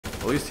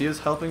At least he is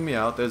helping me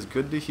out. That's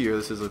good to hear.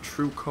 This is a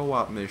true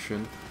co-op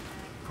mission.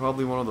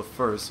 Probably one of the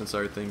first, since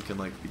everything can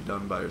like be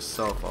done by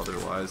yourself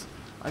otherwise.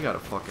 I gotta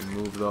fucking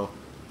move though.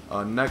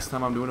 Next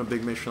time I'm doing a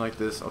big mission like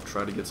this, I'll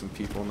try to get some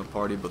people in the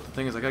party. But the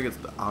thing is, I gotta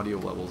get the audio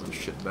levels and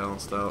shit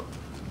balanced out.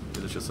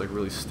 It's just like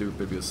really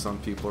stupid because some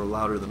people are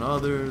louder than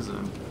others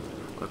and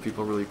other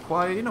people are really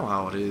quiet. You know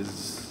how it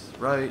is,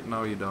 right?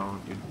 No, you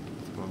don't.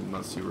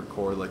 Unless you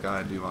record like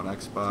I do on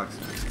Xbox.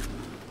 It's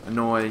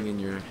annoying, and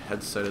your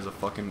headset is a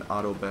fucking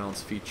auto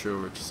balance feature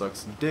which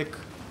sucks dick.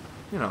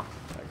 You know,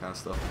 that kind of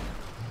stuff.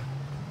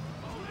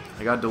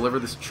 I gotta deliver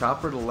this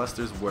chopper to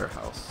Lester's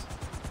warehouse.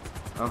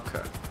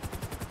 Okay.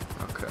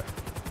 Okay.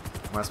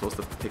 Am I supposed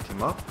to pick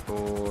him up,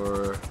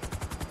 or...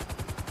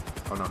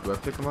 Oh no, do I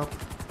pick him up?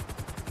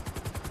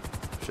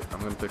 Shit, I'm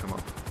gonna pick him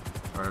up.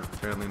 Or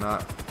apparently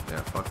not. Yeah,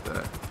 fuck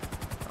that.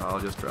 I'll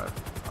just drive.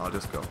 I'll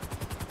just go.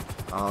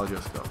 I'll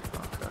just go.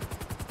 Okay.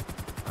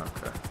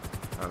 Okay.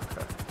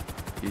 Okay.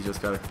 He's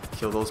just gotta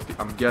kill those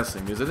people. I'm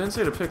guessing, because it didn't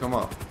say to pick him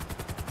up.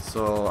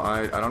 So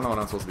I don't know what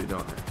I'm supposed to be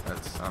doing here.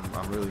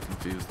 I'm really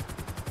confused.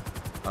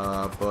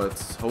 But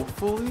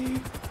hopefully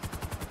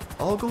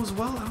all goes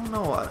well. I don't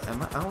know. I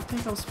don't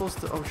think I'm supposed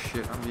to. Oh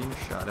shit! I'm being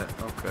shot at.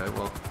 Okay,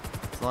 well,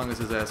 as long as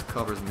his ass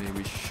covers me,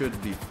 we should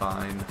be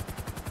fine.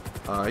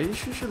 He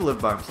should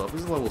live by himself.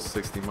 He's level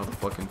 60,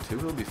 motherfucking 2.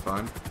 He'll be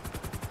fine.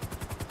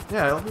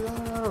 Yeah,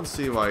 I don't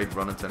see why he'd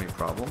run into any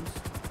problems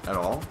at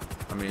all.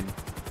 I mean,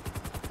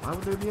 why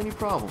would there be any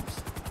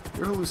problems?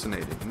 You're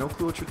hallucinating. No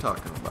clue what you're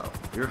talking about.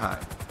 You're high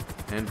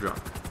and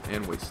drunk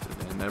and wasted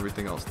and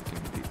everything else that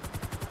can be.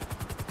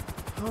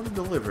 How to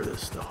deliver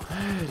this though?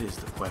 That is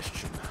the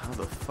question. How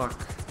the fuck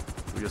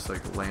we just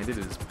like landed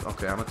is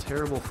okay. I'm a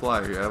terrible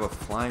flyer here. I have a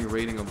flying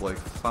rating of like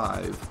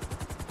 5,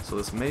 so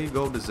this may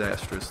go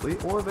disastrously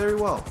or very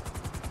well.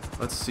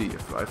 Let's see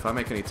if I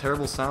make any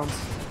terrible sounds.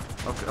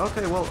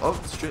 Okay. Well, oh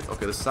shit.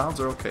 Okay, the sounds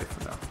are okay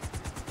for now.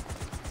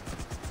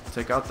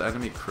 Take out the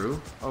enemy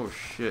crew. Oh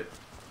shit.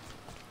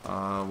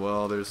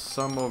 Well, there's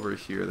some over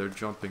here. They're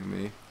jumping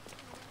me.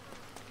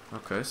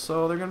 Okay,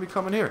 so they're gonna be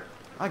coming here.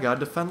 I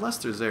gotta defend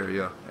Lester's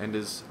area and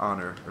his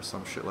honor or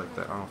some shit like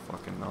that. I don't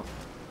fucking know.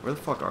 Where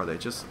the fuck are they?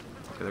 Just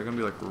okay. They're gonna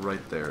be like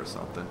right there or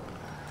something.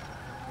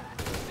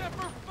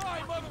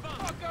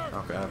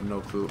 Okay, I have no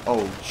clue.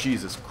 Oh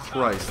Jesus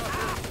Christ.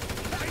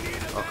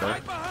 Okay.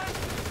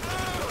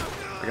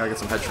 I gotta get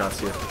some headshots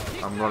here.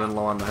 I'm running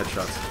low on the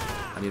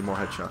headshots. I need more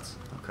headshots.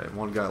 Okay,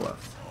 one guy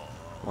left.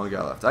 One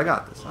guy left. I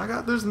got this.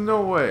 There's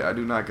no way. I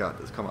do not got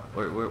this. Come on.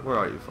 Where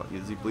are you?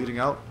 Is he bleeding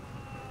out?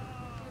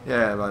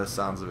 Yeah, by the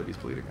sounds of it, he's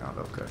bleeding out.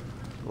 Okay.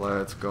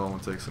 Let's go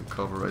and take some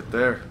cover right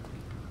there.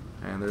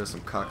 And there's some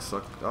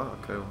cocksuck. Oh,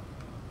 okay. Well,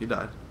 he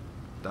died.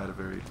 Died a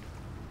very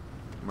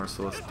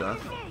merciless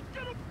death.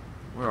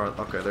 Where are...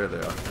 Okay, there they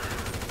are.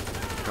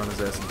 Gun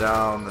his ass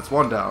down. That's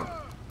one down.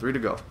 3 to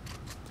go.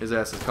 His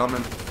ass is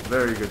coming.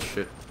 Very good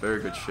shit.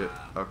 Very good shit.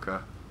 Okay.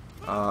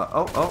 There we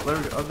go.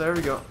 Oh, there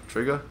we go.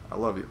 Trigga, I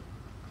love you.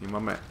 You're my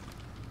man.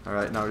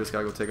 Alright, now we just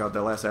gotta go take out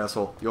that last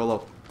asshole.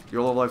 YOLO.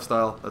 YOLO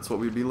lifestyle. That's what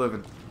we'd be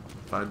living.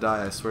 If I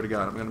die, I swear to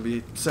God, I'm gonna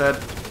be sad.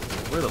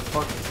 Where the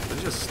fuck? Is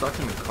he just stuck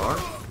in the car?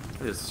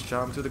 I just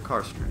shot him through the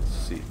car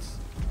seats.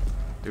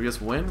 Did we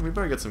just win? We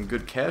better get some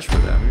good cash for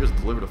that. We just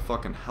delivered a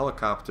fucking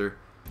helicopter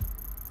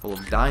full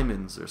of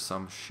diamonds or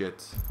some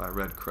shit, if I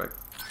read correct.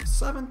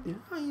 7?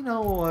 Yeah, you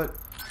know what?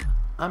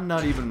 I'm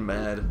not even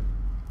mad.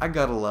 I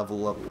got a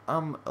level up.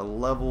 I'm a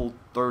level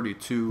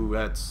 32.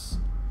 That's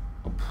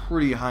a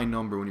pretty high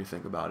number when you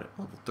think about it.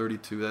 Level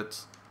 32,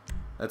 that's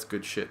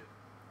good shit.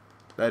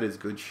 That is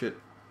good shit.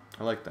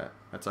 I like that.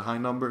 That's a high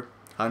number.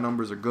 High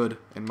numbers are good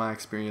in my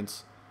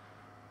experience.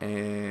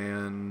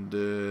 And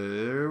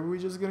are we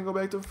just gonna go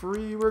back to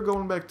free? We're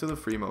going back to the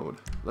free mode.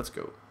 Let's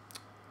go.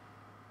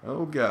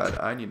 Oh god,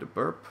 I need to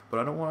burp, but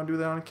I don't want to do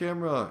that on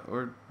camera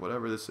or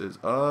whatever this is.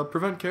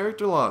 Prevent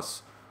character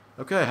loss.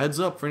 Okay, heads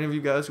up for any of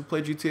you guys who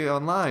play GTA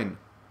Online.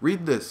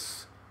 Read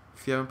this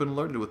if you haven't been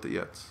alerted with it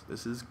yet.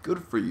 This is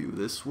good for you.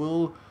 This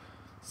will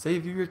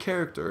save you your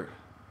character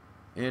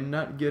and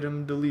not get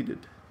him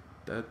deleted.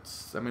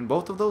 I mean,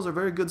 both of those are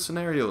very good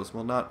scenarios.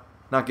 Well, not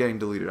getting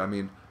deleted. I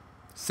mean,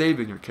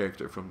 saving your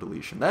character from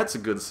deletion. That's a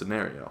good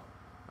scenario.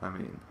 I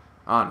mean,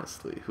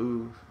 honestly, I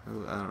don't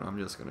know. I'm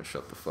just gonna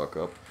shut the fuck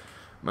up.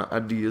 My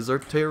ideas are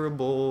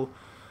terrible.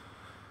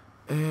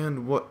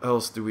 And what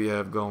else do we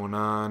have going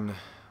on?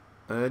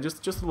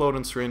 Just a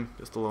loading screen.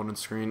 Just a loading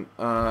screen.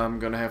 I'm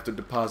gonna have to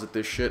deposit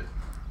this shit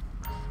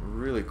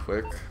really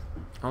quick.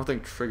 I don't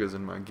think Trigga's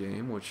in my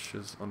game, which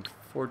is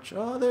unfortunate.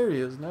 Oh, there he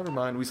is. Never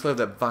mind. We still have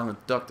that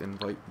violent duct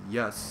invite.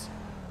 Yes.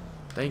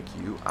 Thank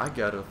you. I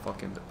gotta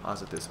fucking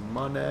deposit this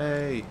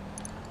money.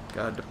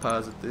 Gotta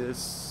deposit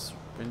this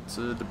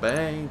into the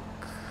bank.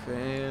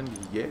 And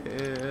yeah,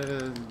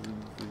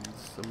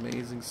 it's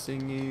amazing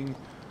singing.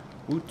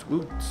 Woot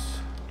woot.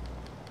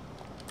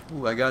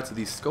 Ooh, I got to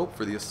the scope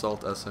for the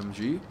assault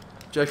SMG,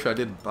 which actually I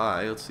did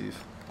buy. Let's see.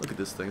 Look at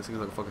this thing. This thing's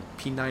like a fucking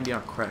P90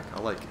 on crack. I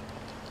like it.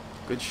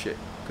 Good shit.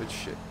 Good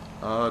shit.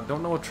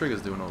 Don't know what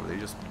Trigga's doing over there.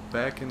 He's just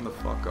backing the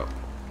fuck up.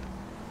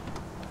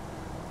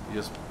 He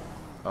just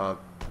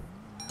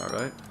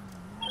Alright.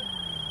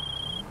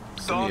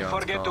 Don't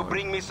forget to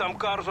bring me some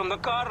cars on the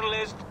car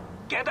list.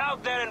 Get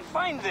out there and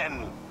find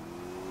them.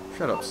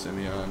 Shut up,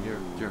 Simeon.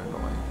 You're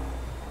annoying.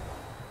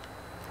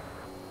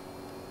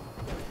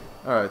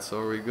 Alright, so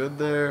are we good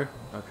there?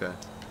 Okay.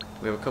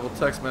 We have a couple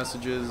text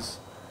messages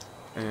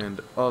and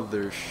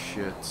other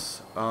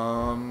shit.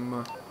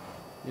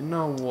 You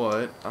know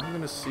what? I'm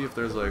gonna see if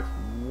there's like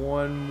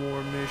one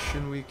more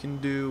mission we can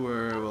do,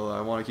 or well, I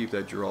want to keep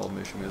that Gerald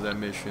mission because that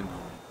mission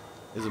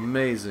is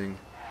amazing.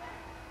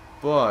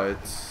 But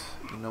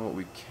you know what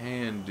we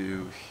can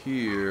do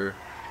here?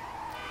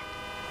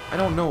 I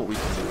don't know what we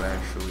can do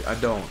actually. I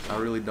don't. I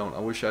really don't. I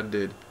wish I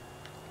did.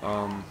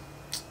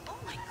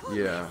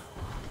 Yeah.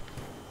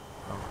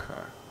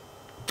 Okay.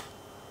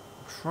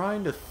 I'm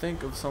trying to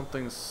think of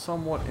something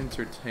somewhat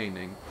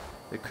entertaining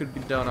that could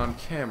be done on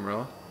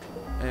camera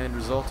and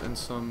result in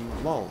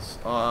some lulz.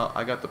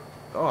 I got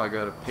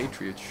a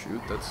Patriot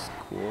shoot. That's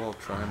cool. I'll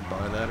try and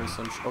buy that or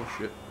some oh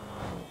shit.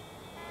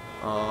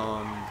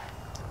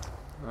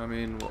 I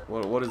mean,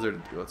 what is there to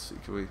do? Let's see.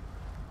 Can we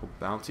go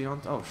bounty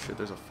hunt? Oh shit,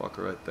 there's a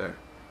fucker right there.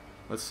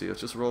 Let's see.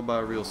 Let's just roll by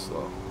real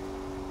slow.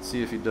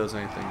 See if he does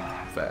anything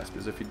fast.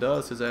 Because if he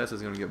does, his ass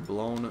is gonna get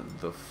blown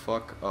the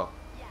fuck up.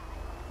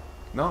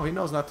 No, he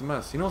knows not to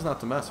mess. He knows not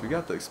to mess. We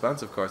got the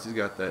expensive cars. He's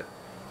got that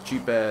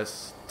cheap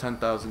ass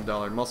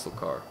 $10,000 muscle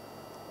car.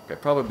 Okay,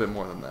 probably a bit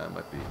more than that.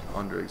 Might be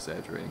under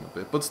exaggerating a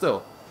bit, but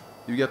still,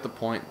 you get the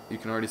point. You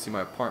can already see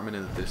my apartment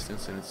in the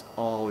distance, and it's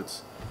all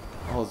its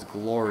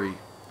glory.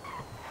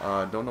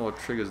 Don't know what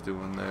Trigga's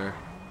doing there.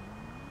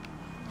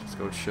 Let's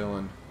go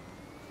chillin'.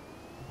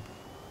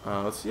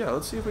 Let's see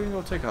if we can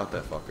go take out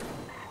that fucker.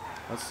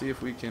 Let's see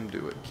if we can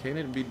do it. Can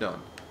it be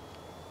done?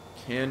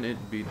 Can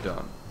it be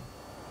done?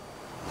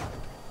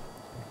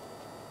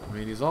 I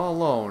mean, he's all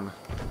alone,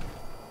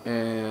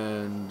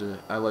 and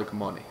I like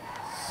money,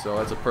 so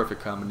that's a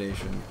perfect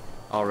combination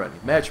already.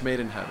 Match made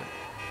in heaven.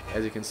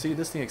 As you can see,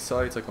 this thing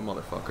accelerates like a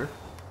motherfucker.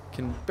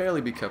 Can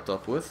barely be kept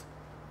up with,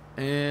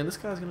 and this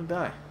guy's gonna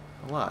die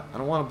a lot. I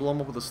don't want to blow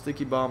him up with a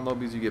sticky bomb though,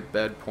 because you get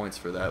bad points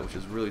for that, which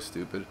is really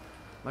stupid.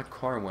 My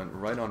car went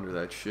right under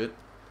that shit,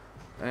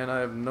 and I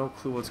have no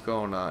clue what's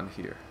going on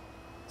here.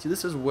 See,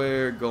 this is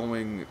where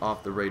going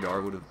off the radar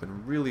would have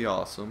been really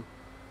awesome.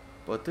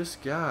 But this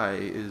guy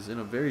is in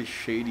a very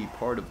shady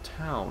part of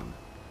town,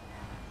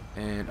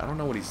 and I don't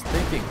know what he's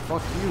thinking.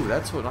 Fuck you,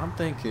 that's what I'm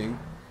thinking.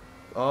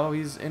 Oh,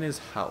 he's in his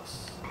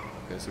house.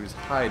 Okay, so he's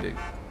hiding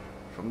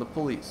from the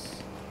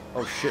police.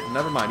 Oh shit,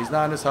 never mind. He's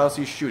not in his house,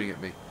 he's shooting at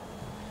me.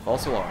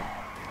 False alarm.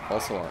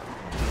 False alarm.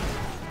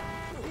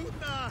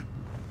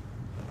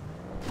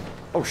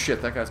 Oh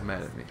shit, that guy's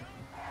mad at me.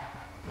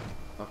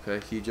 Okay,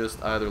 he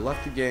just either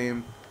left the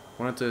game,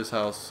 went into his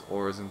house,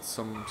 or is in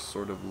some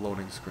sort of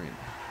loading screen.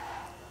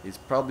 He's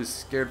probably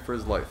scared for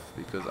his life,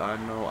 because I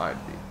know I'd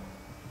be.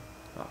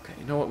 Okay,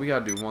 you know what? We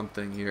gotta do one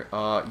thing here.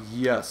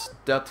 Yes,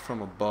 death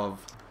from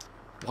above.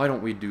 Why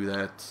don't we do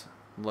that?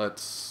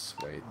 Let's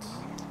wait.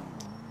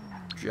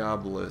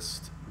 Job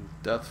list.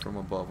 Death from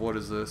above. What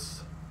is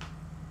this?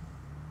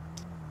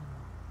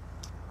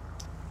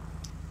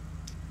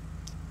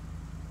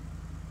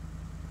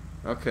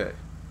 Okay.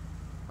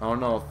 I don't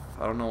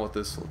know what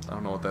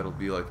that'll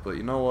be like, but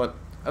you know what?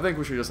 I think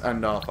we should just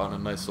end off on a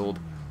nice old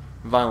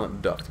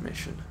violent duct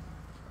mission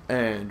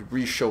and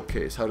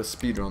re-showcase how to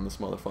speedrun this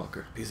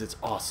motherfucker, because it's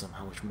awesome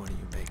how much money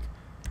you make.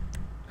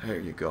 There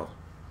you go.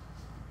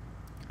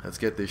 Let's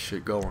get this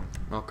shit going.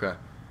 Okay.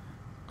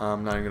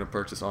 I'm not even gonna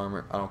purchase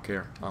armor. I don't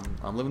care.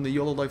 I'm living the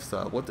YOLO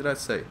lifestyle. What did I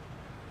say?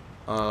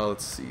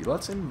 Let's see.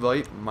 Let's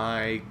invite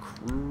my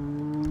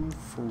crew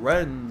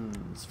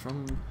friends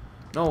from...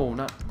 No,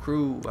 not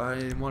crew.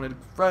 I wanted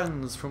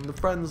friends from the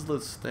friends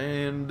list.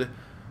 And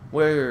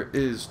where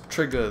is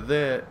Trigga?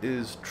 There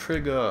is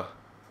Trigga.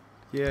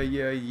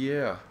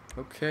 Yeah.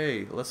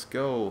 Okay, let's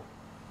go.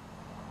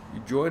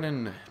 You join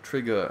in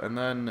Trigga, and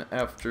then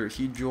after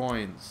he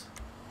joins,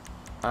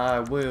 I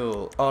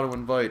will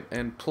auto-invite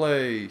and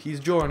play. He's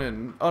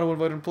joining.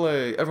 Auto-invite and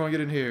play. Everyone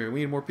get in here.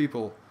 We need more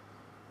people.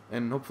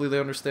 And hopefully they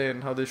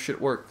understand how this shit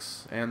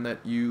works, and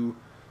that you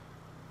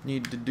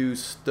need to do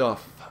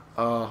stuff.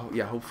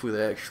 Yeah, hopefully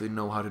they actually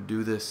know how to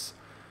do this.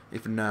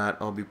 If not,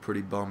 I'll be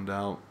pretty bummed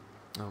out.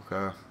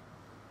 Okay.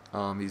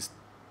 He's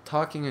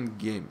talking in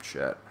game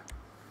chat.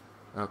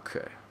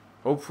 Okay.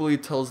 Hopefully he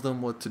tells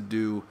them what to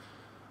do.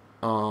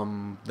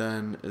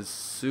 Then as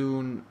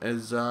soon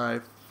as I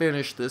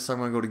finish this, I'm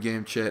gonna go to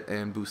game chat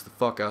and boost the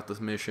fuck out this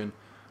mission.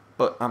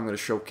 But I'm gonna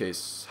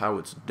showcase how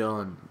it's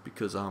done,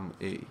 because I'm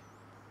a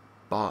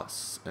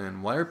boss.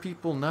 And why are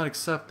people not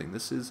accepting?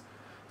 This is...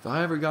 If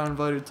I ever got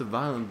invited to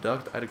Violent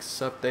Duct, I'd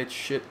accept that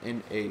shit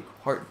in a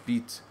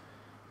heartbeat.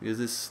 Because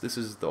this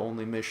is the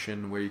only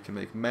mission where you can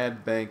make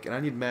mad bank, and I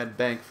need mad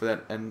bank for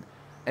that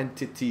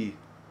entity,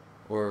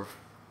 or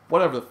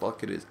whatever the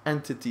fuck it is,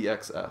 entity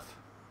XF.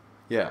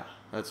 Yeah,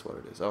 that's what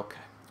it is. Okay.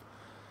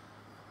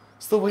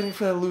 Still waiting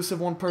for that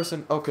elusive one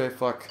person. Okay,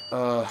 fuck.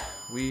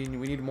 We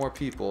need more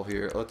people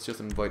here. Let's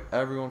just invite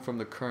everyone from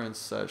the current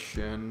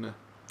session.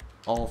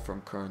 All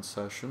from current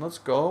session. Let's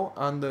go,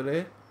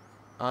 Andre.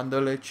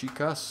 Andale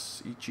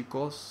chicas y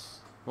chicos.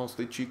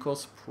 Mostly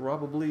chicos,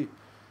 probably.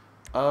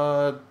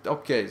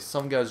 Okay,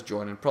 some guys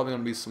joining. Probably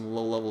gonna be some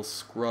low-level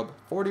scrub.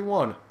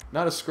 41,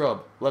 not a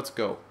scrub. Let's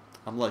go.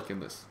 I'm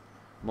liking this.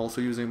 I'm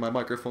also using my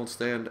microphone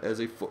stand as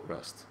a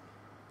footrest.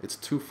 It's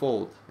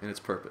twofold in its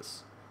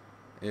purpose.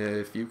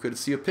 If you could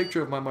see a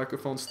picture of my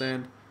microphone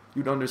stand,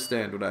 you'd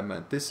understand what I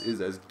meant. This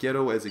is as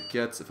ghetto as it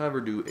gets. If I ever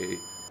do a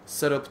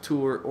setup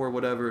tour or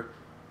whatever,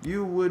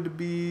 you would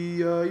be,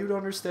 you'd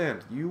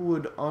understand. You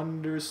would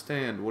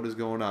understand what is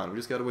going on. We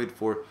just gotta wait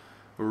for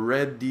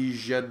Ready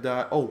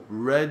Jedi. Oh,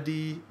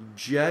 Ready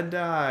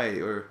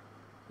Jedi. Or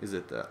is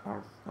it that? I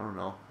don't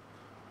know.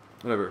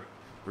 Whatever.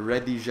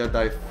 Ready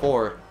Jedi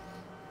 4.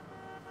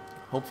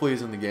 Hopefully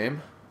he's in the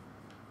game.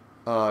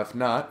 If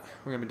not,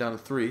 we're gonna be down to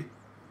 3.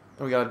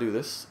 And we gotta do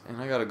this. And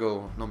I gotta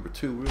go number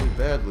 2 really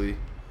badly.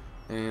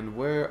 And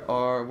where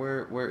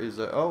is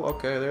that? Oh,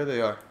 okay, there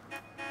they are.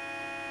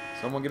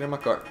 Someone get in my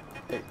car.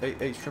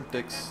 Hey, shrimp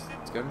dicks.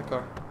 Let's get in the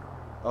car.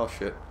 Oh,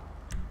 shit.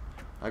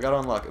 I gotta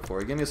unlock it for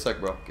you. Give me a sec,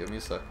 bro. Give me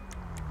a sec.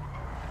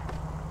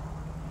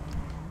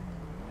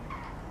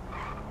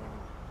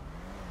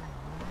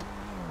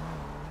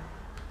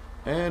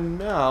 And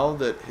now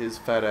that his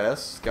fat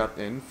ass got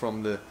in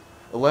from the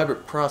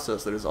elaborate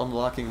process that is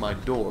unlocking my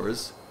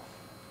doors,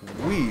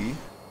 we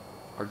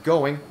are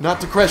going,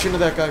 not to crash into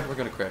that guy, we're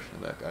gonna crash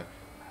into that guy.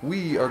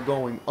 We are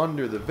going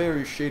under the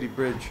very shady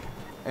bridge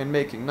and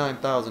making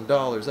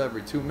 $9,000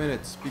 every 2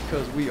 minutes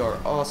because we are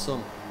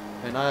awesome.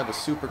 And I have a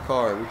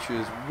supercar, which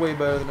is way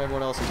better than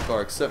everyone else's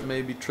car, except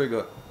maybe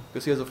Trigga,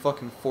 because he has a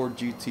fucking Ford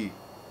GT.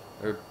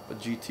 Or a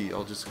GT,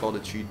 I'll just call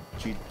it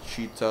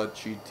Cheetah,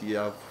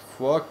 GT,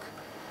 fuck.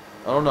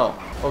 I don't know.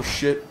 Oh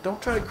shit, don't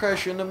try to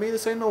crash into me,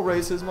 this ain't no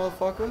races,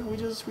 motherfucker. We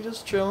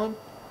just chilling.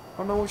 I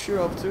don't know what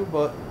you're up to,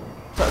 but...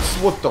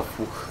 What the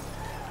fuck?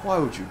 Why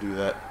would you do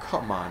that?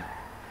 Come on.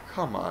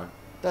 Come on.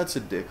 That's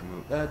a dick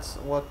move. That's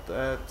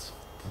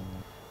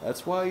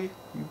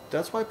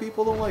why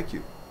people don't like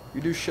you. You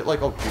do shit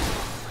like, oh,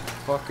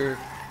 fucker,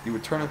 you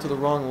would turn into the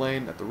wrong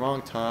lane at the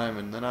wrong time,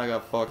 and then I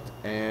got fucked,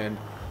 and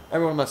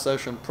everyone in my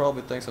session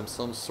probably thinks I'm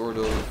some sort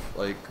of,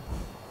 like,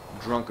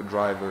 drunk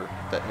driver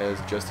that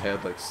has just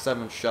had, like,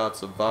 7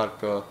 shots of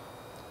vodka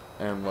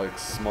and, like,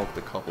 smoked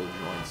a couple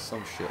joints,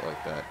 some shit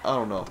like that. I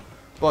don't know.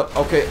 But,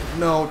 okay,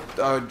 no,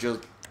 I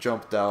just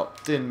jumped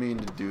out. Didn't mean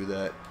to do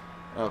that.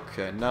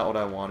 Okay, not what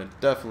I wanted.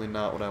 Definitely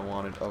not what I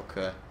wanted.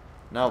 Okay.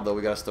 Now, though,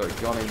 we gotta start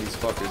gunning these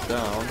fuckers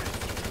down.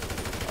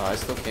 I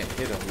still can't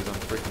hit him because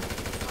I'm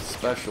freaking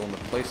special in the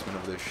placement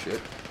of this shit.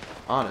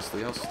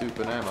 Honestly, how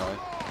stupid am I?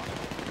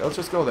 Okay, let's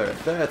just go there.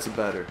 That's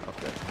better.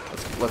 Okay,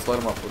 let's light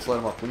him up. Let's light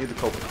him up. We need the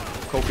coke.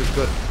 Coke is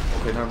good.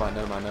 Okay, never mind.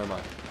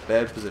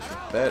 Bad position.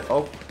 Bad.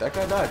 Oh, that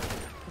guy died.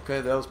 Okay,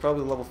 that was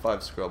probably level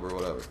 5 scrub or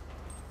whatever.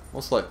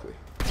 Most likely.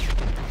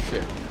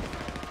 Shit.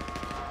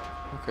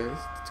 Okay,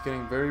 it's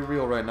getting very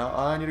real right now.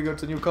 I need to go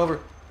to new cover.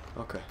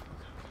 Okay.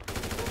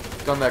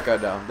 Gun that guy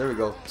down. There we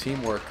go.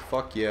 Teamwork.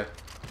 Fuck yeah.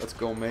 Let's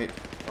go, mate.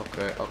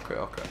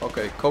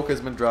 Okay. Coke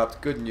has been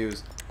dropped. Good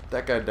news.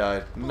 That guy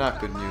died. Not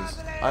good news.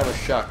 I have a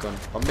shotgun.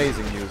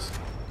 Amazing news.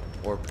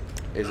 Or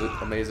is it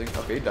amazing?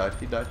 Okay, he died.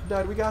 He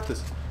died. We got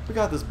this. We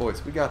got this,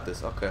 boys. We got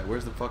this. Okay,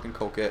 where's the fucking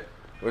coke at?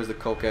 Where's the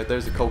coke at?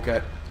 There's the coke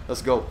at.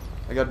 Let's go.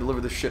 I gotta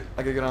deliver this shit.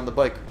 I gotta get on the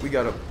bike. We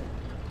gotta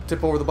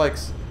tip over the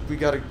bikes. We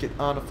gotta get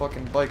on a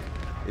fucking bike.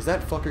 Is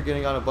that fucker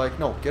getting on a bike?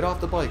 No, get off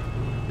the bike.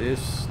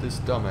 This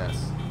dumbass.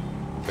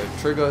 Okay,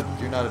 Trigga,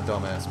 you're not a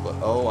dumbass, but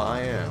oh,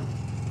 I am.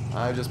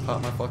 I just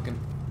popped my fucking...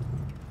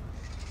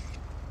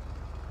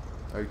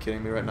 Are you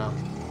kidding me right now?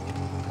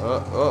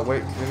 Oh,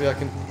 wait, maybe I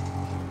can...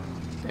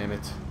 Damn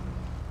it.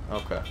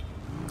 Okay.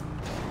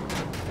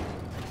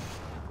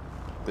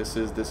 This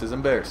is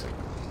embarrassing.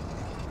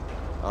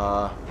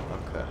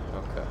 Okay.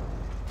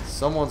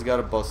 Someone's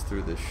gotta bust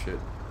through this shit.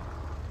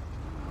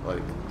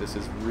 Like, this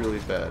is really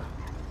bad.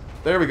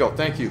 There we go,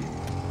 thank you.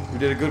 You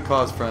did a good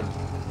cause, friend.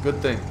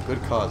 Good thing,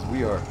 good cause.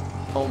 We are...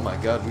 Oh my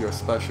god, we are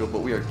special,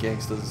 but we are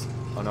gangsters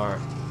on our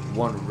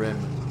one rim,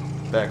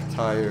 back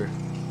tire,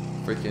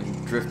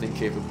 freaking drifting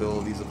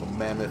capabilities of a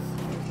mammoth.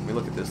 I mean,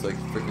 look at this, like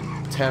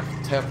freaking tap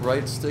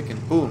right stick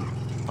and boom,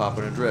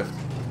 popping a drift.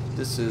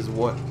 This is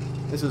what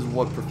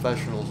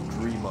professionals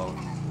dream of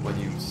when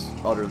you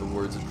utter the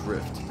words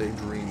drift. They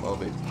dream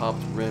of a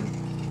popped rim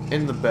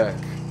in the back.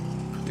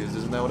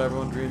 Isn't that what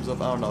everyone dreams of?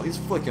 I don't know. He's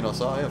flicking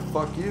us out. Yeah,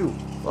 fuck you.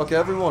 Fuck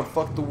everyone.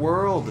 Fuck the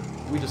world.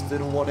 We just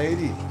did a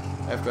 180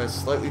 after I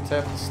slightly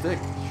tapped the stick.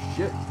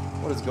 Shit.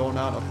 What is going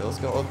on? Okay, let's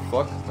go. Oh,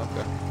 fuck.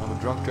 Okay. I'm a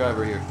drunk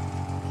driver here.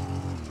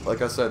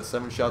 Like I said,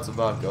 7 shots of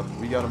vodka.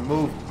 We gotta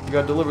move. We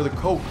gotta deliver the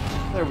coke.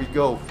 There we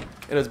go.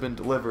 It has been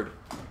delivered.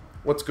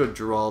 What's good,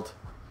 Gerald?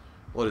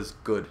 What is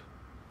good?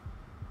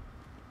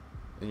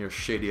 In your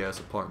shady-ass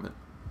apartment.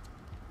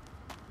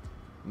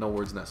 No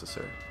words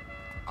necessary.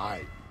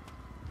 Aight.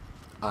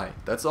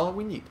 That's all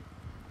we need.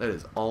 That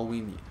is all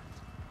we need.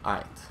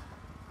 Aight.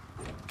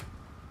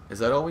 Is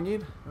that all we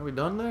need? Are we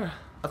done there?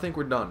 I think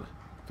we're done.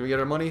 Can we get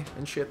our money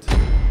and shit?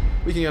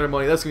 We can get our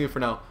money. That's gonna be it for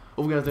now.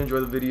 Hope you guys enjoy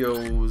the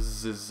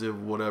videos,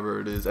 whatever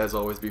it is. As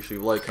always, be sure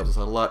you like, helps us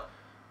out a lot.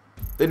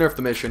 They nerfed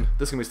the mission.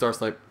 This is going to be Star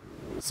Snipe.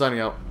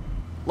 Signing out.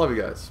 Love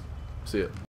you guys. See ya.